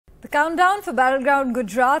The countdown for battleground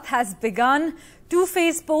Gujarat has begun.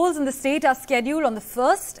 Two-phase polls in the state are scheduled on the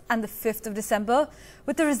 1st and the 5th of December,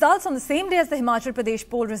 with the results on the same day as the Himachal Pradesh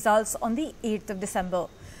poll results on the 8th of December.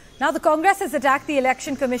 Now, the Congress has attacked the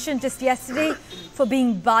Election Commission just yesterday for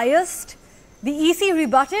being biased. The EC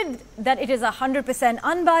rebutted that it is 100%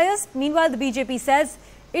 unbiased. Meanwhile, the BJP says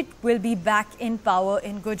it will be back in power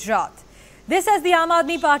in Gujarat. This as the Aam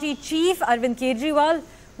Aadmi Party chief, Arvind Kejriwal,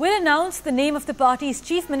 will announce the name of the party's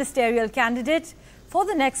chief ministerial candidate for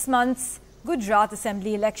the next month's Gujarat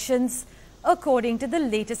Assembly elections, according to the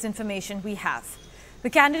latest information we have. The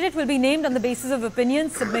candidate will be named on the basis of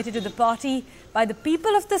opinions submitted to the party by the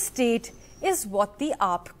people of the state, is what the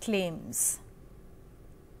AAP claims.